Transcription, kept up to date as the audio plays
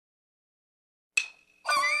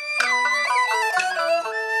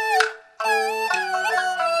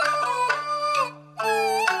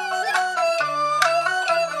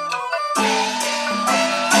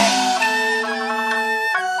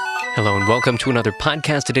welcome to another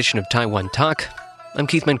podcast edition of Taiwan Talk. I'm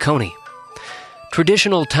Keith Manconi.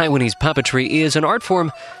 Traditional Taiwanese puppetry is an art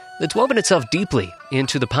form that's woven itself deeply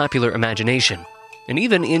into the popular imagination and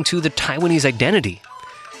even into the Taiwanese identity.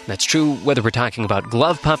 That's true whether we're talking about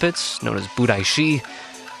glove puppets, known as budaishi,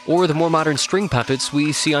 or the more modern string puppets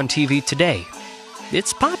we see on TV today.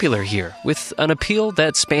 It's popular here, with an appeal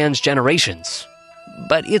that spans generations.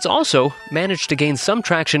 But it's also managed to gain some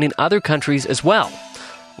traction in other countries as well,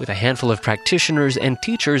 with a handful of practitioners and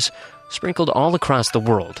teachers sprinkled all across the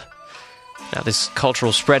world. Now, this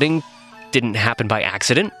cultural spreading didn't happen by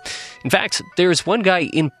accident. In fact, there's one guy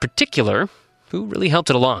in particular who really helped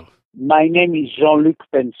it along. My name is Jean-Luc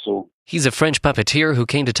Penso. He's a French puppeteer who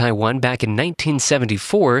came to Taiwan back in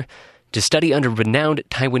 1974 to study under renowned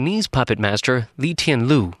Taiwanese puppet master Li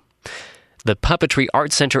Tian-lu. The Puppetry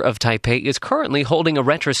Art Center of Taipei is currently holding a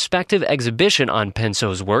retrospective exhibition on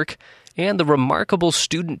Penso's work and the remarkable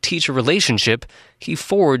student-teacher relationship he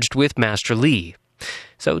forged with Master Li.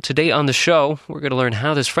 So today on the show, we're going to learn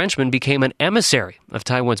how this Frenchman became an emissary of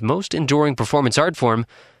Taiwan's most enduring performance art form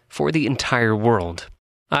for the entire world.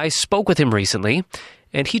 I spoke with him recently,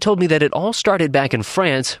 and he told me that it all started back in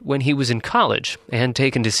France when he was in college and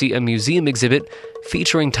taken to see a museum exhibit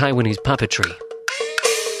featuring Taiwanese puppetry.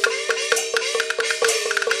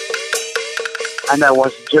 And I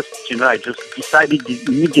was I just decided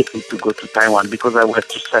immediately to go to Taiwan because I was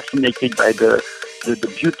just fascinated by the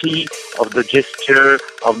beauty of the gesture,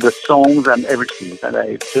 of the songs and everything. And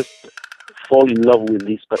I just fall in love with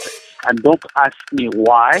these puppets. And don't ask me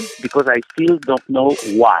why, because I still don't know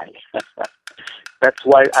why. That's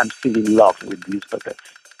why I'm still in love with these puppets.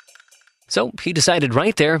 So he decided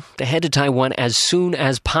right there to head to Taiwan as soon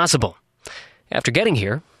as possible. After getting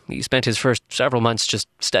here, he spent his first several months just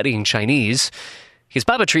studying Chinese. His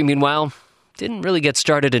puppetry, meanwhile, didn't really get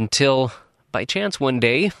started until, by chance one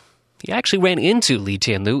day, he actually ran into Li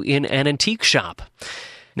Tian-lu in an antique shop.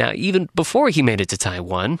 Now, even before he made it to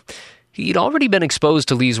Taiwan, he'd already been exposed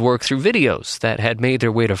to Li's work through videos that had made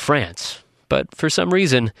their way to France. But for some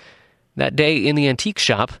reason, that day in the antique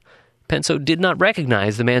shop, Penso did not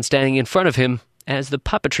recognize the man standing in front of him as the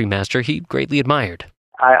puppetry master he greatly admired.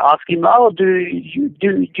 I asked him, do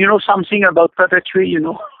you know something about puppetry?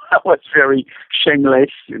 I was very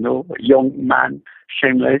shameless, young man,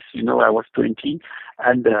 shameless, I was 20.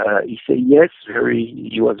 And he said, yes,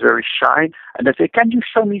 he was very shy. And I said, can you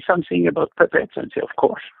show me something about puppets? And he said, of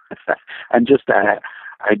course. And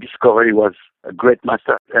I discovered he was a great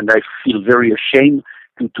master. And I feel very ashamed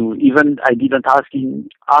to even, I didn't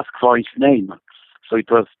ask for his name. So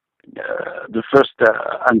it was the first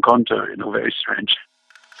encounter, very strange.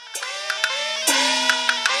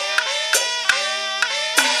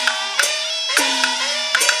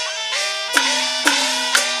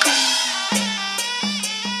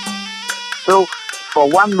 So for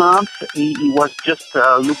 1 month, he was just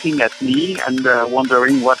looking at me and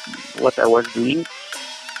wondering what I was doing.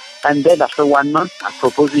 And then after 1 month, I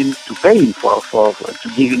proposed him to pay him to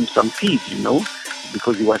give him some fees,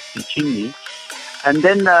 because he was teaching me. And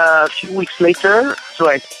then a few weeks later, so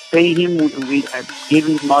I paid him, I gave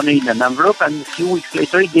him money in an envelope, and a few weeks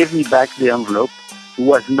later, he gave me back the envelope. It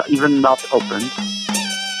was not opened.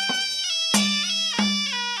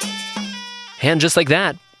 And just like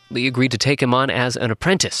that, Li agreed to take him on as an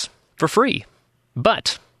apprentice, for free,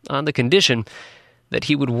 but on the condition that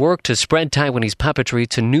he would work to spread Taiwanese puppetry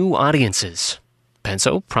to new audiences.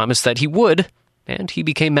 Penso promised that he would, and he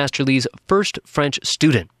became Master Li's first French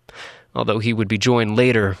student, although he would be joined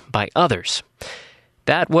later by others.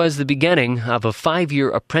 That was the beginning of a 5-year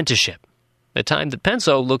apprenticeship, a time that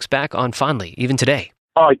Penso looks back on fondly, even today.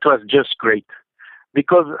 Oh, it was just great.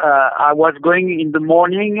 Because I was going in the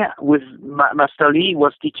morning with Master Li. He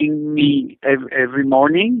was teaching me every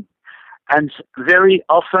morning. And very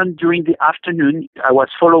often during the afternoon, I was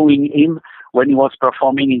following him when he was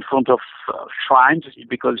performing in front of shrines,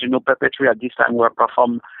 because, puppetry at this time were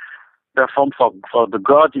performed for the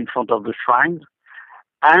gods in front of the shrine.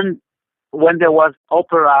 And when there was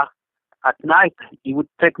opera at night, he would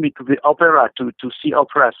take me to the opera to see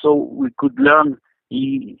opera, so we could learn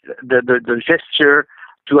the gesture,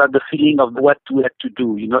 to have the feeling of what we had to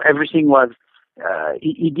do. Everything was,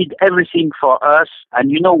 he did everything for us. And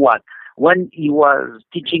you know what? When he was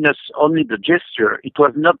teaching us only the gesture, it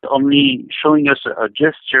was not only showing us a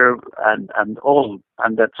gesture and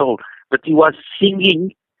that's all, but he was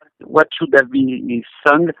singing what should have been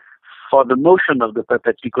sung for the motion of the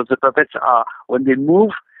puppets, because the puppets are, when they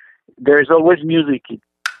move, there is always music.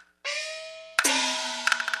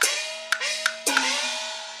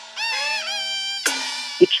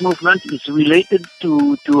 Each movement is related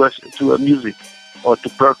to a music. or to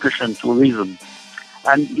percussion, to rhythm.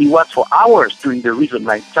 And he was for hours doing the rhythm,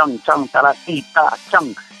 like chang, chang, tala, ti, ta,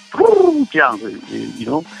 chang, chang, you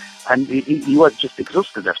know. And he was just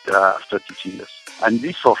exhausted after teaching us. And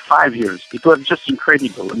this for 5 years. It was just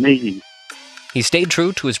incredible, amazing. He stayed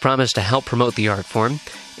true to his promise to help promote the art form,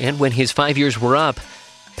 and when his 5 years were up,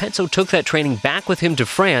 Penso took that training back with him to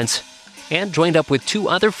France and joined up with 2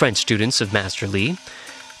 other French students of Master Li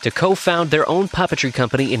to co-found their own puppetry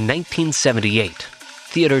company in 1978,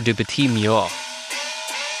 Théâtre du Petit Mur.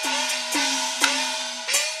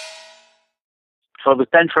 For the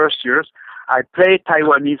 10 first years, I played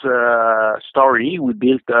Taiwanese story. We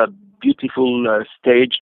built a beautiful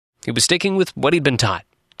stage. He was sticking with what he'd been taught,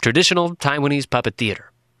 traditional Taiwanese puppet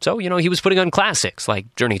theater. So, he was putting on classics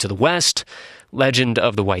like Journey to the West, Legend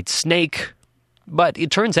of the White Snake. But it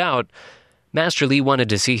turns out, Master Li wanted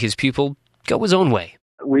to see his pupil go his own way.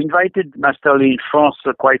 We invited Master Li in France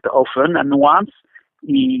quite often, and once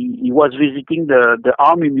he was visiting the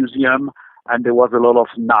Army Museum, and there was a lot of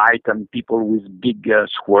knights and people with big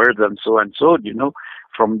swords and so,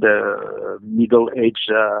 from the Middle Age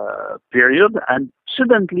period. And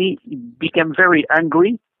suddenly he became very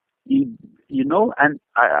angry, and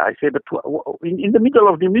I said, but in the middle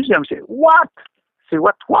of the museum, I say, what? Say,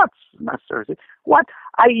 what, Master? Say, what?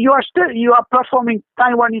 You are performing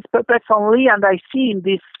Taiwanese puppets only, and I see in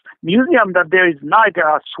this museum that there is knife, there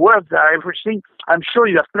are swords, there are everything. I'm sure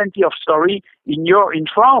you have plenty of story in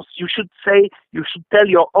France. You should tell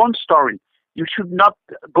your own story. You should not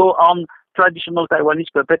go on traditional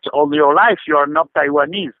Taiwanese puppets all your life. You are not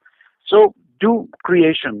Taiwanese. So do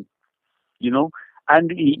creation,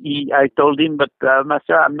 And I told him, but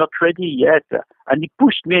Master, I'm not ready yet. And he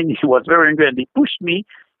pushed me, and he was very angry, and he pushed me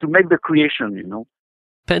to make the creation,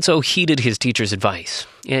 Penso heeded his teacher's advice,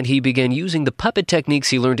 and he began using the puppet techniques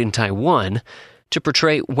he learned in Taiwan to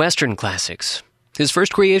portray Western classics. His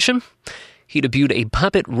first creation? He debuted a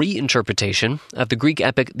puppet reinterpretation of the Greek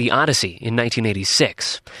epic The Odyssey in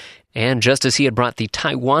 1986. And just as he had brought the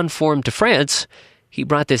Taiwan form to France, he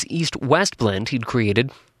brought this East-West blend he'd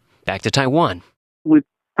created back to Taiwan. We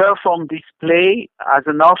performed this play as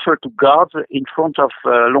an offer to God in front of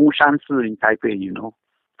Longshansi in Taipei,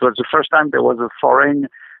 It was the first time there was a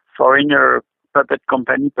foreigner puppet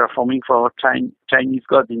company performing for a Chinese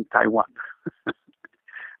god in Taiwan.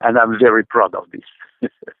 And I'm very proud of this.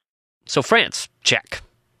 So France, check.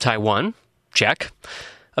 Taiwan, check.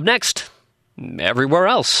 Up next, everywhere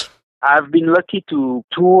else. I've been lucky to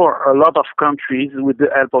tour a lot of countries with the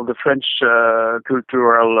help of the French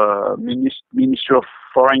Cultural Ministry of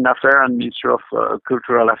Foreign Affairs and Ministry of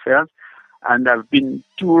Cultural Affairs. And I've been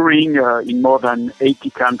touring in more than 80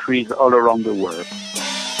 countries all around the world.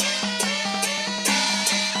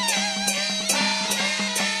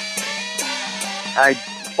 I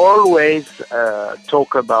always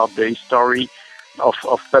talk about the history of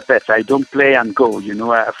puppets. I don't play and go,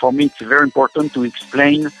 For me, it's very important to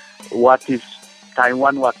explain what is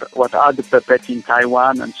Taiwan, what are the puppets in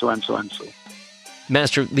Taiwan, and so and so and so.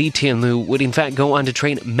 Master Li Tian-lu would in fact go on to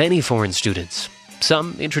train many foreign students.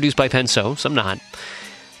 Some introduced by Penso, some not.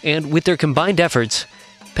 And with their combined efforts,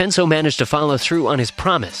 Penso managed to follow through on his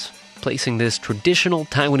promise, placing this traditional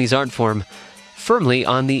Taiwanese art form firmly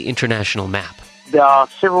on the international map. There are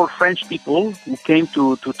several French people who came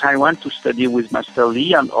to Taiwan to study with Master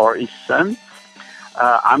Li or his son.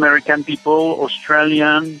 American people,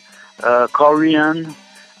 Australian, Korean,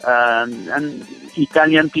 and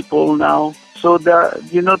Italian people now. So the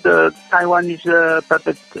Taiwanese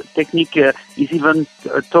puppet technique is even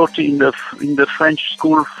taught in the French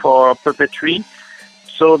school for puppetry.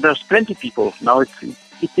 So there's plenty of people now.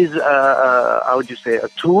 It is a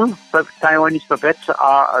tool. Taiwanese puppets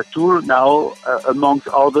are a tool now amongst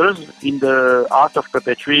others in the art of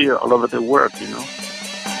puppetry all over the world.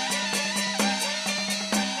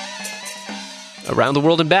 Around the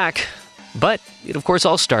world and back. But it, of course,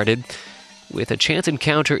 all started with a chance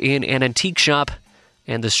encounter in an antique shop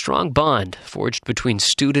and the strong bond forged between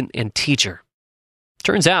student and teacher.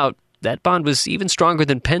 Turns out, that bond was even stronger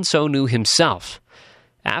than Penso knew himself.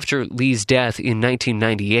 After Li's death in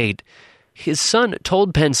 1998, his son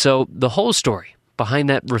told Penso the whole story behind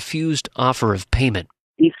that refused offer of payment.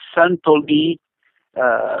 His son told me,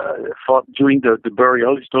 during the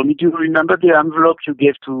burial, he told me, do you remember the envelope you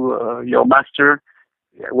gave to your master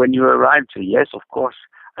when you arrived? I said, yes, of course.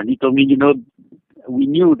 And he told me, we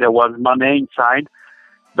knew there was money inside,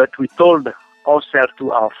 but we told ourselves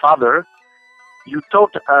to our father, you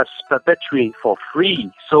taught us puppetry for free,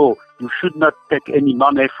 so you should not take any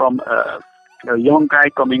money from a young guy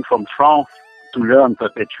coming from France to learn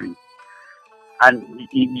puppetry. And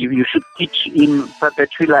you should teach him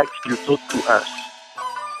puppetry like you taught to us.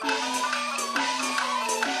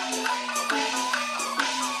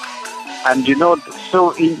 And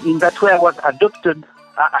so in that way I was adopted.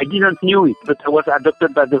 I didn't knew it, but I was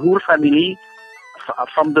adopted by the whole family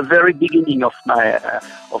from the very beginning of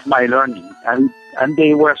my learning, and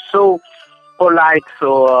they were so polite,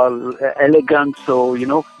 so elegant, so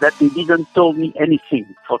that they didn't tell me anything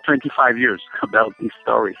for 25 years about this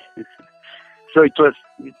story. So it was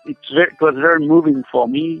very moving for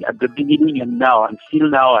me at the beginning and now, and still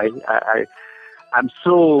now I'm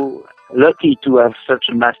so lucky to have such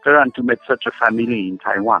a master and to meet such a family in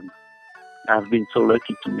Taiwan. I've been so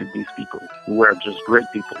lucky to meet these people who were just great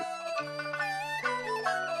people.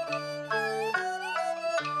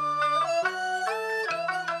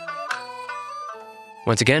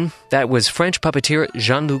 Once again, that was French puppeteer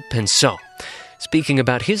Jean-Luc Penso, speaking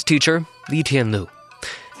about his teacher, Li Tian-lu.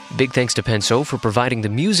 Big thanks to Penso for providing the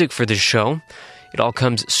music for this show. It all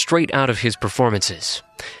comes straight out of his performances.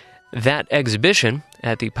 That exhibition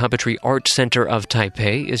at the Puppetry Art Center of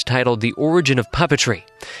Taipei is titled The Origin of Puppetry,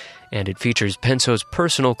 and it features Penso's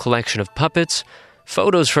personal collection of puppets,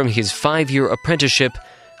 photos from his 5-year apprenticeship,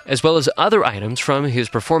 as well as other items from his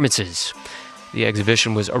performances. The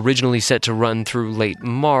exhibition was originally set to run through late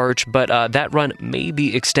March, but that run may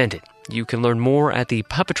be extended. You can learn more at the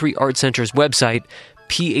Puppetry Art Center's website,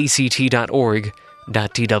 pact.org.tw.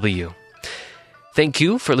 Thank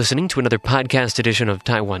you for listening to another podcast edition of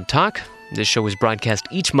Taiwan Talk. This show is broadcast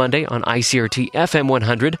each Monday on ICRT FM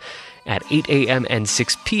 100 at 8 a.m. and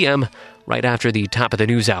 6 p.m. right after the top of the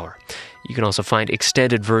news hour. You can also find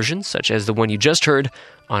extended versions, such as the one you just heard,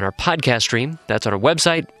 on our podcast stream. That's on our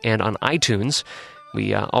website and on iTunes.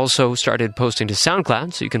 We also started posting to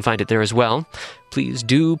SoundCloud, so you can find it there as well. Please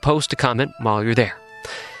do post a comment while you're there.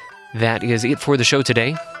 That is it for the show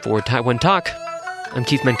today. For Taiwan Talk, I'm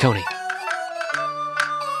Keith Menconi.